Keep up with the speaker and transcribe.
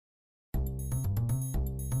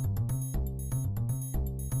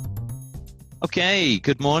Okay,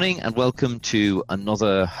 good morning and welcome to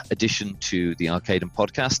another edition to the Arcadem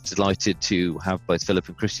podcast. Delighted to have both Philip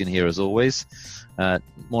and Christian here as always.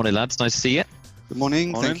 Morning, lads. Nice to see you. Good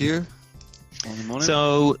morning. Morning. Thank you. Morning.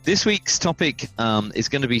 So this week's topic is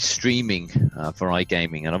going to be streaming for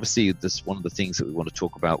iGaming, and obviously this one of the things that we want to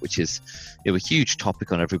talk about, which is a huge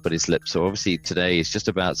topic on everybody's lips. So obviously today is just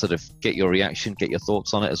about sort of get your reaction, get your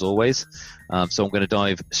thoughts on it as always. So I'm going to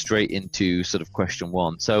dive straight into sort of question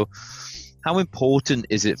one. So how important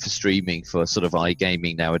is it for streaming for sort of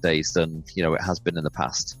iGaming nowadays than it has been in the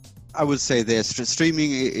past? I would say that streaming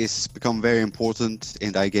is become very important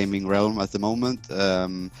in the iGaming realm at the moment.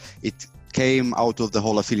 It came out of the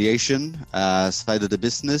whole affiliation side of the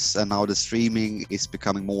business, and now the streaming is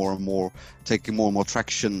becoming more and more, taking more and more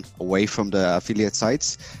traction away from the affiliate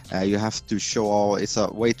sites. You have to it's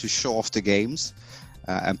a way to show off the games.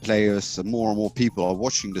 And players, more and more people are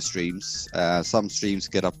watching the streams. Some streams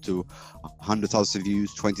get up to 100,000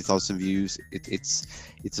 views, 20,000 views. It's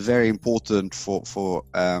very important for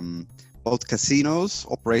both casinos,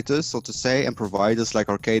 operators, so to say, and providers like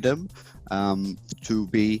Arcadem to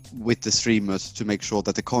be with the streamers to make sure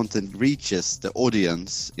that the content reaches the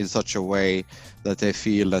audience in such a way that they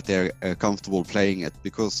feel that they're comfortable playing it.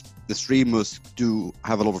 Because the streamers do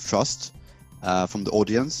have a lot of trust from the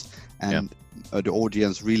audience, and the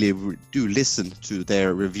audience really do listen to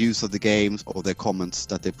their reviews of the games or their comments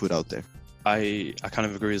that they put out there. I kind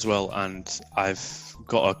of agree as well, and I've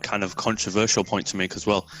got a kind of controversial point to make as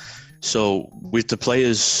well. So with the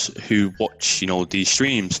players who watch, these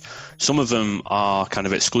streams, some of them are kind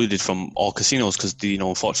of excluded from all casinos because they,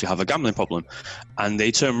 unfortunately have a gambling problem, and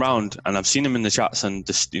they turn around, and I've seen them in the chats and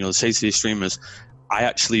just, say to these streamers, I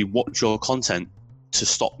actually watch your content to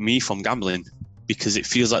stop me from gambling, because it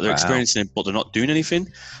feels like they're experiencing it, but they're not doing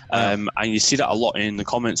anything. And you see that a lot in the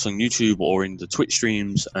comments on YouTube or in the Twitch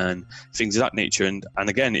streams and things of that nature. And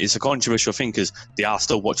again, it's a controversial thing because they are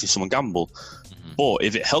still watching someone gamble. Mm-hmm. But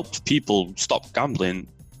if it helps people stop gambling,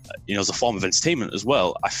 as a form of entertainment as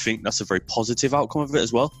well, I think that's a very positive outcome of it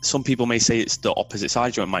as well. Some people may say it's the opposite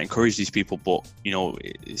side, it might encourage these people, but,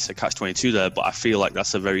 it's a catch-22 there. But I feel like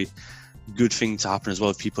that's a very good thing to happen as well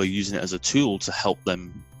if people are using it as a tool to help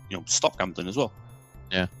them stop gambling as well.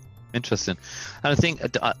 Yeah, interesting. And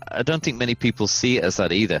I don't think many people see it as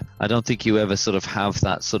that either. I don't think you ever sort of have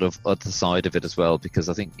that sort of other side of it as well, because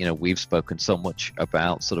I think we've spoken so much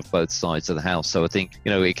about sort of both sides of the house. So I think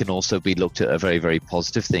it can also be looked at a very, very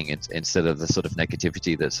positive thing instead of the sort of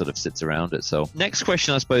negativity that sort of sits around it. So next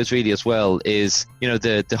question, I suppose, really as well is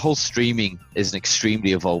the whole streaming is an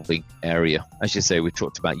extremely evolving area. As you say, we've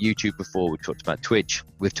talked about YouTube before, we've talked about Twitch,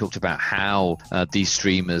 we've talked about how these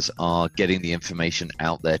streamers are getting the information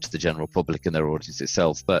out there to the general public and their audience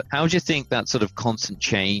itself. But how do you think that sort of constant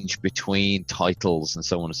change between titles and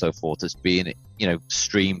so on and so forth that's being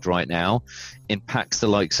streamed right now impacts the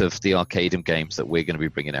likes of the Arcadem games that we're going to be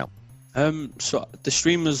bringing out? So the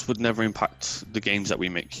streamers would never impact the games that we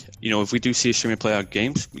make. If we do see a streamer play our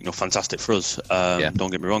games, fantastic for us.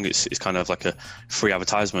 Don't get me wrong, it's kind of like a free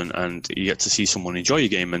advertisement, and you get to see someone enjoy your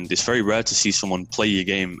game, and it's very rare to see someone play your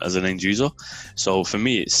game as an end user. So for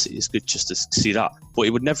me, it's good just to see that. But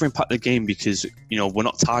it would never impact the game because, we're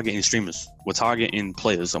not targeting streamers. We're targeting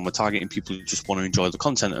players, and we're targeting people who just want to enjoy the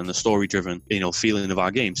content and the story-driven, feeling of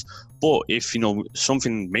our games. But if,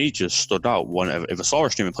 something major stood out, if I saw a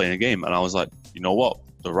streamer playing a game and I was like, you know what,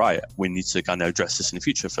 they're right, we need to kind of address this in the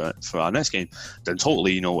future for our next game, then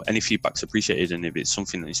totally, any feedback's appreciated, and if it's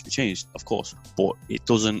something that needs to be changed, of course. But it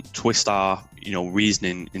doesn't twist our,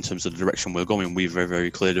 reasoning in terms of the direction we're going. We have a very,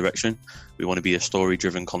 very clear direction. We want to be a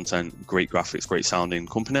story-driven content, great graphics, great sounding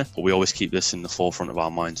company, but we always keep this in the forefront of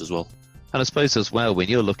our minds as well. And I suppose as well, when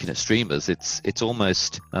you're looking at streamers, it's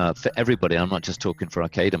almost for everybody. I'm not just talking for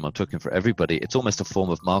Arcadem, I'm talking for everybody. It's almost a form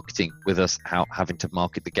of marketing with us having to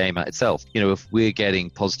market the game out itself. If we're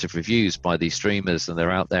getting positive reviews by these streamers and they're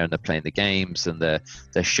out there and they're playing the games and they're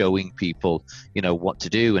showing people, what to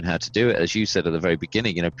do and how to do it. As you said at the very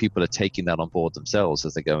beginning, people are taking that on board themselves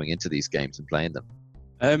as they're going into these games and playing them.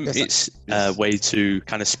 It's a way to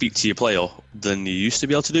kind of speak to your player than you used to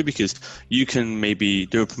be able to do, because you can maybe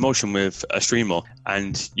do a promotion with a streamer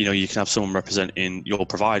and, you can have someone representing your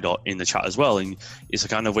provider in the chat as well. And it's a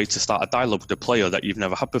kind of way to start a dialogue with the player that you've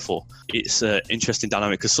never had before. It's an interesting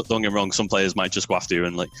dynamic because, don't get me wrong, some players might just go after you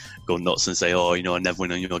and go nuts and say, I never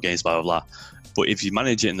win on your games, blah, blah, blah. But if you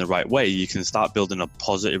manage it in the right way, you can start building a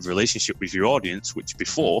positive relationship with your audience, which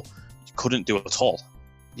before you couldn't do at all.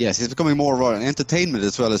 Yes, it's becoming more of an entertainment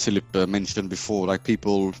as well, as Philip mentioned before. Like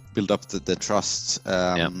people build up the trust,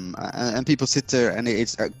 and people sit there, and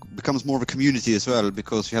it becomes more of a community as well,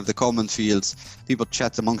 because you have the comment fields, people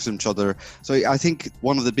chat amongst each other. So I think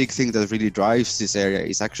one of the big things that really drives this area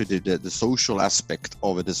is actually the social aspect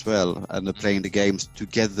of it as well, and the playing the games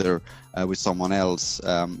together with someone else.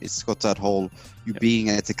 It's got that whole you being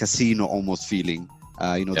at a casino almost feeling.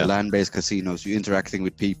 The land-based casinos, you're interacting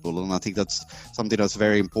with people, and I think that's something that's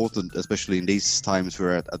very important, especially in these times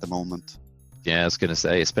we're at the moment. Yeah, I was going to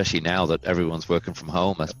say, especially now that everyone's working from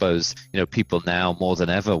home, I suppose, people now more than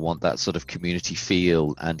ever want that sort of community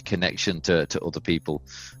feel and connection to other people,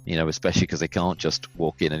 especially because they can't just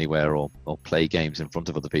walk in anywhere or play games in front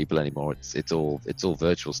of other people anymore. It's all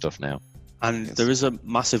virtual stuff now. And there is a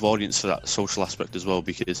massive audience for that social aspect as well,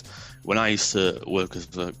 because when I used to work as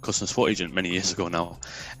a customer support agent many years ago now,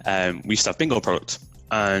 we used to have bingo product.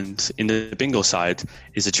 And in the bingo side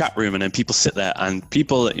is a chat room, and then people sit there, and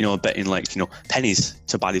people, are betting pennies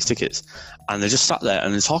to buy these tickets. And they're just sat there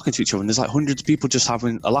and they're talking to each other, and there's like hundreds of people just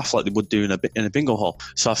having a laugh like they would do in a bingo hall.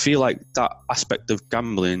 So I feel like that aspect of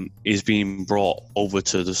gambling is being brought over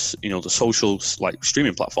to this, the social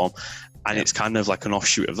streaming platform. And it's kind of like an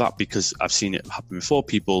offshoot of that, because I've seen it happen before.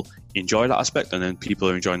 People enjoy that aspect, and then people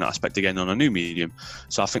are enjoying that aspect again on a new medium.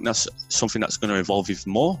 So I think that's something that's going to evolve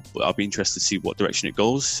even more. But I'll be interested to see what direction it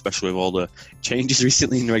goes, especially with all the changes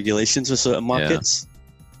recently in regulations for certain markets. Yeah.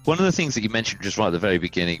 One of the things that you mentioned just right at the very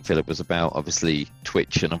beginning, Philip, was about obviously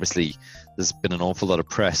Twitch, and obviously there's been an awful lot of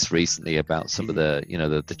press recently about some of the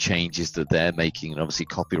the changes that they're making, and obviously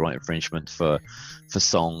copyright infringement for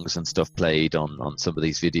songs and stuff played on some of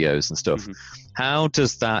these videos and stuff. How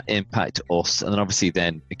does that impact us? And then obviously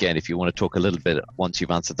then again, if you want to talk a little bit once you've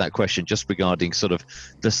answered that question, just regarding sort of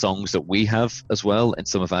the songs that we have as well in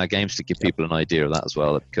some of our games, to give people an idea of that as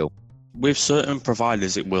well. That'd be cool. With certain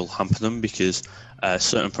providers, it will hamper them, because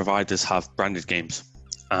certain providers have branded games,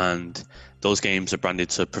 and those games are branded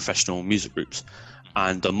to professional music groups.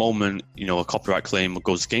 And the moment a copyright claim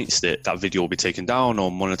goes against it, that video will be taken down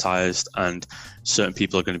or monetized, and certain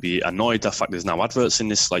people are going to be annoyed the fact there's now adverts in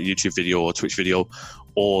this YouTube video or Twitch video,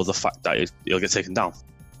 or the fact that it'll get taken down.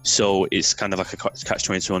 So it's kind of like a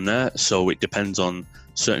catch-22 on there. So it depends on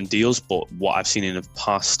certain deals, but what I've seen in the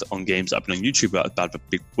past on games that have been on YouTube that have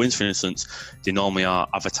big wins, for instance, they normally are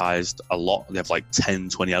advertised a lot. They have like 10,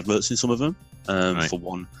 20 adverts in some of them. For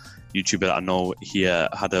one YouTuber that I know, he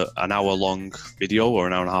had an hour-long video or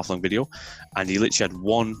an hour-and-a-half long video, and he literally had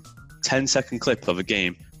one 10-second clip of a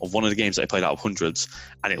game, of one of the games that he played out of hundreds,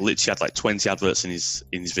 and it literally had like 20 adverts in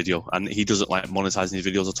his video, and he doesn't like monetizing his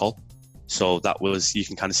videos at all. So you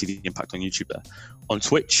can kind of see the impact on YouTube there. On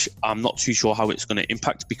Twitch, I'm not too sure how it's going to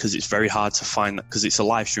impact, because it's very hard to find that, because it's a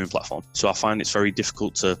live streaming platform. So I find it's very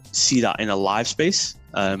difficult to see that in a live space.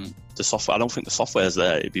 The software, I don't think the software is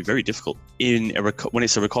there. It'd be very difficult. When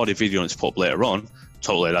it's a recorded video and it's put up later on,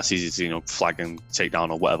 totally, that's easy to flag and take down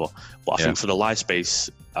or whatever. But I think for the live space,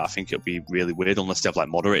 I think it'll be really weird unless they have like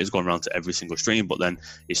moderators going around to every single stream. But then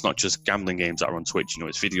it's not just gambling games that are on Twitch.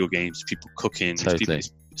 It's video games, people cooking, totally.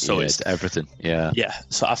 It's everything. Yeah.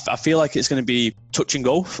 So I feel like it's going to be touch and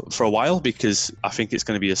go for a while, because I think it's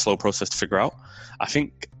going to be a slow process to figure out. I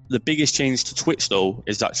think the biggest change to Twitch, though,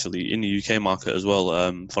 is actually in the UK market as well,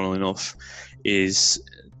 funnily enough, is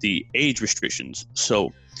the age restrictions.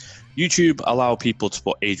 So YouTube allow people to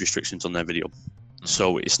put age restrictions on their video.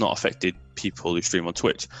 So it's not affected people who stream on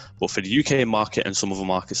Twitch. But for the UK market and some other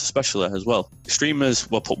markets especially as well,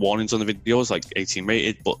 streamers will put warnings on the videos like 18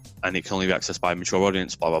 rated, and it can only be accessed by a mature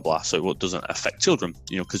audience, blah, blah, blah. So it doesn't affect children,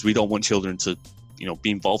 because we don't want children to,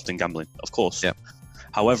 be involved in gambling, of course. Yeah.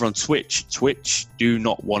 However, on Twitch do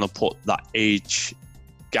not want to put that age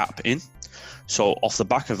gap in. So off the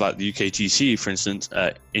back of that, the UKGC, for instance,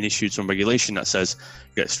 issued some regulation that says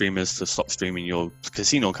get streamers to stop streaming your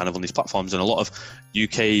casino kind of on these platforms. And a lot of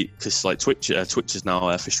UK, because like Twitch is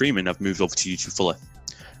now for streaming, have moved over to YouTube fully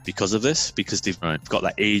because of this, because they've got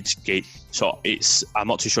that age gate. So I'm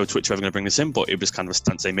not too sure Twitch are ever going to bring this in, but it was kind of a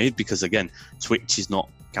stance they made, because again, Twitch is not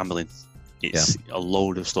gambling. It's a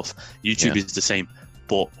load of stuff. YouTube is the same.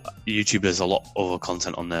 But YouTube has a lot of other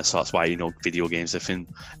content on there, so that's why video games are thin,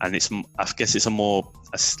 and I guess it's a more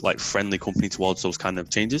friendly company towards those kind of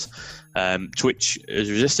changes. Twitch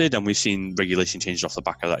is resisted, and we've seen regulation changes off the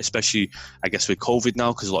back of that, especially I guess with COVID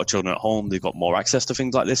now, because a lot of children are at home, they've got more access to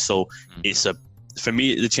things like this. So for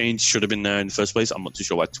me, the change should have been there in the first place. I'm not too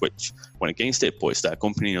sure why Twitch went against it, but it's their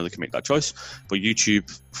company, they can make that choice. But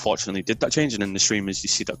YouTube fortunately did that change, and then the streamers, you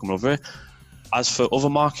see that coming over here. As for other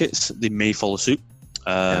markets, they may follow suit.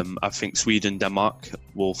 I think Sweden, Denmark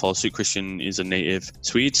will follow suit. Christian is a native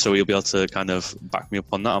Swede, so he'll be able to kind of back me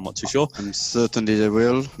up on that. I'm not too sure. I'm certain they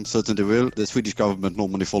will. The Swedish government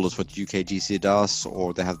normally follows what UKGC does,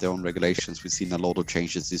 or they have their own regulations. We've seen a lot of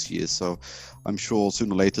changes this year, so I'm sure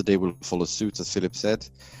sooner or later they will follow suit, as Philip said.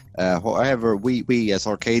 However, we as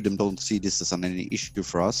Arcadem don't see this as any issue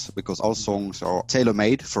for us, because our songs are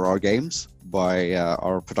tailor-made for our games by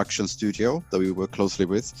our production studio that we work closely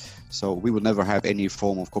with. So we will never have any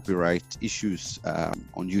form of copyright issues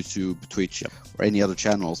on YouTube, Twitch, or any other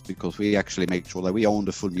channels, because we actually make sure that we own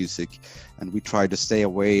the full music, and we try to stay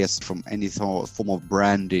away from any form of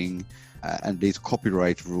branding and these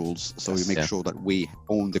copyright rules. So we make sure that we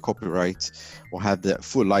own the copyright or have the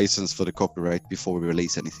full license for the copyright before we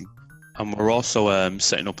release anything. And we're also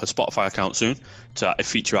setting up a Spotify account soon to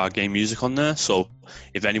feature our game music on there. So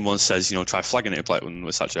if anyone says, try flagging it, like when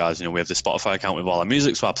we're such as, we have the Spotify account with all our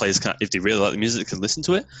music, so our players can, if they really like the music, can listen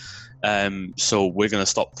to it. So we're going to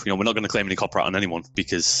stop, we're not going to claim any copyright on anyone,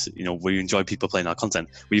 because, we enjoy people playing our content.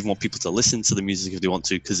 We even want people to listen to the music if they want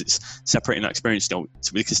to, because it's separating that experience. So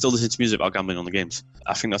we can still listen to music without gambling on the games.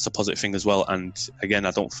 I think that's a positive thing as well. And again,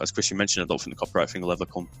 as Christian mentioned, I don't think the copyright thing will ever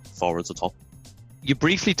come forwards at all. You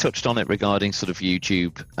briefly touched on it regarding sort of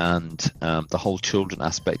YouTube and the whole children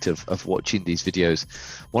aspect of watching these videos.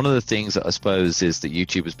 One of the things that I suppose is that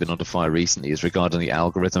YouTube has been under fire recently is regarding the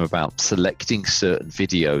algorithm about selecting certain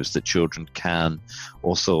videos that children can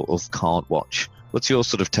or sort of can't watch. What's your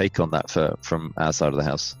sort of take on that from our side of the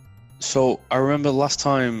house? So I remember last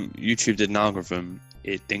time YouTube did an algorithm,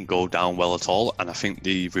 it didn't go down well at all, and I think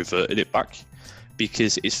they reverted it back.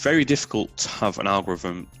 Because it's very difficult to have an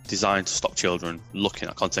algorithm designed to stop children looking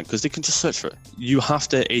at content, because they can just search for it. You have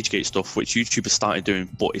to age gate stuff, which YouTube has started doing,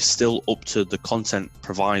 but it's still up to the content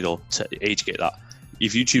provider to age gate that.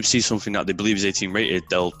 If YouTube sees something that they believe is 18 rated,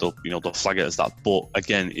 they'll flag it as that. But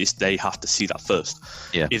again, they have to see that first.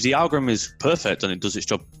 Yeah. If the algorithm is perfect and it does its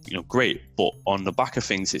job, great. But on the back of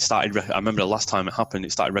things, it started. I remember the last time it happened,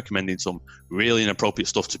 it started recommending some really inappropriate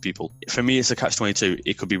stuff to people. For me, it's a catch-22.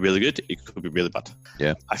 It could be really good. It could be really bad.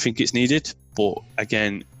 Yeah. I think it's needed, but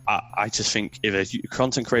again, I just think if a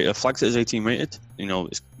content creator flags it as 18 rated, they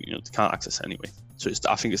can't access it anyway. So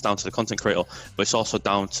I think it's down to the content creator, but it's also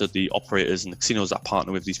down to the operators and the casinos that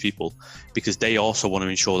partner with these people, because they also want to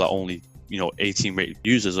ensure that only 18 rated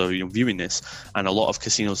users are viewing this, and a lot of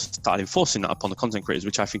casinos started enforcing that upon the content creators,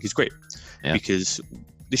 which I think is great, because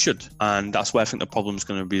they should, and that's where I think the problem is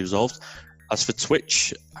going to be resolved. As for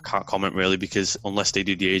Twitch, I can't comment really, because unless they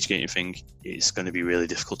do the age gating thing, it's going to be really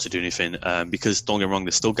difficult to do anything. Because don't get me wrong,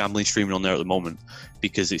 there's still gambling streaming on there at the moment,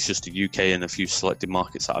 because it's just the UK and a few selected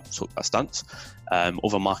markets that have took that stance.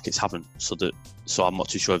 Other markets haven't, so I'm not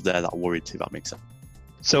too sure if they're that worried, if that makes sense.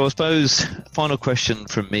 So I suppose final question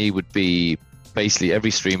from me would be, basically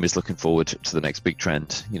every streamer is looking forward to the next big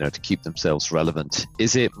trend, to keep themselves relevant.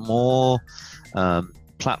 Is it more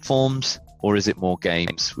platforms, or is it more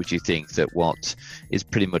games? Would you think that what is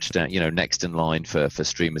pretty much down, next in line for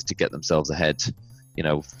streamers to get themselves ahead,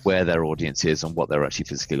 where their audience is and what they're actually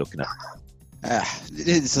physically looking at?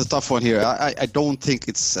 It's a tough one here. I don't think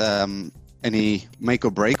it's any make or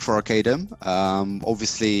break for Arcadem.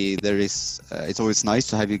 Obviously, there is. It's always nice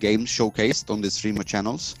to have your games showcased on the streamer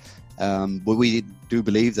channels, but we do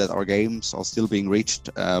believe that our games are still being reached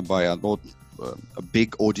by a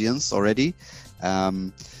big audience already.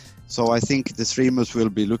 So I think the streamers will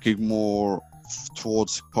be looking more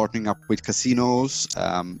towards partnering up with casinos,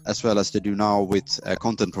 as well as they do now with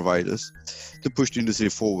content providers, to push the industry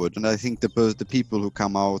forward. And I think the people who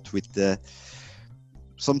come out with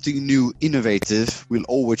something new, innovative, will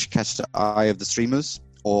always catch the eye of the streamers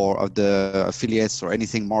or of the affiliates or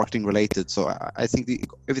anything marketing related. So I think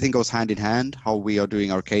everything goes hand in hand, how we are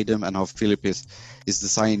doing Arcadem and how Philip is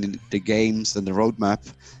designing the games and the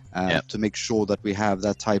roadmap. To make sure that we have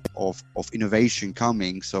that type of innovation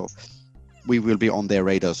coming, so we will be on their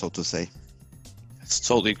radar, so to say. I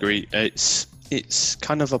totally agree. It's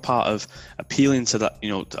kind of a part of appealing to that,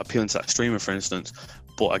 appealing to that streamer, for instance.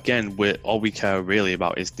 But again, all we care really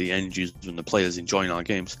about is the end users and the players enjoying our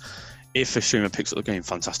games. If a streamer picks up the game,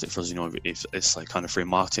 fantastic for us. It's like kind of free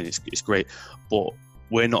marketing. It's great, but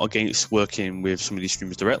we're not against working with some of these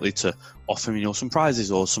streamers directly to offer some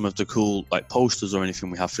prizes or some of the cool like posters or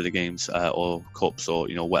anything we have for the games, or cups or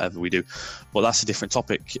whatever we do. But that's a different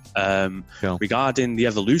topic. Regarding the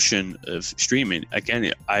evolution of streaming,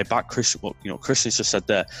 again, I back Chris. What Christian just said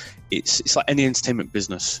there. It's like any entertainment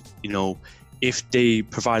business. If they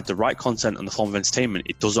provide the right content and the form of entertainment,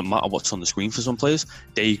 it doesn't matter what's on the screen for some players.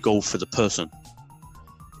 They go for the person.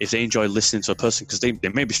 If they enjoy listening to a person, because they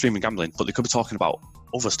may be streaming gambling, but they could be talking about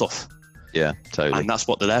other stuff. Yeah, totally. And that's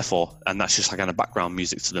what they're there for. And that's just like kind of background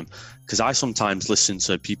music to them. Because I sometimes listen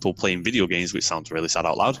to people playing video games, which sounds really sad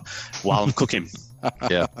out loud, while I'm cooking.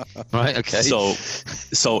 Yeah. Right. Okay. So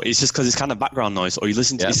it's just because it's kind of background noise. Or you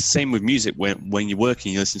listen to, it's the same with music. When you're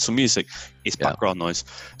working, you listen to some music, it's background noise.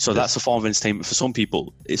 So that's a form of entertainment for some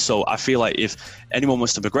people. So I feel like if anyone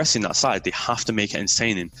wants to progress in that side, they have to make it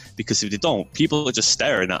entertaining. Because if they don't, people are just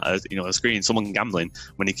staring at a screen, someone gambling,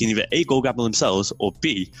 when they can either A, go gamble themselves, or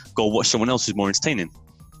B, go watch someone else who's more entertaining.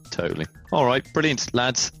 Totally. All right, brilliant,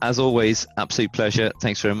 lads. As always, absolute pleasure.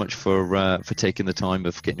 Thanks very much for taking the time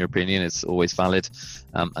of getting your opinion. It's always valid.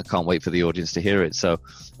 I can't wait for the audience to hear it. So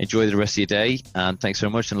enjoy the rest of your day, and thanks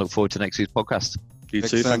very much, and look forward to next week's podcast. You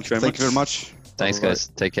too. Thank you very much. Thank you very much. Thanks, guys.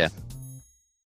 Take care.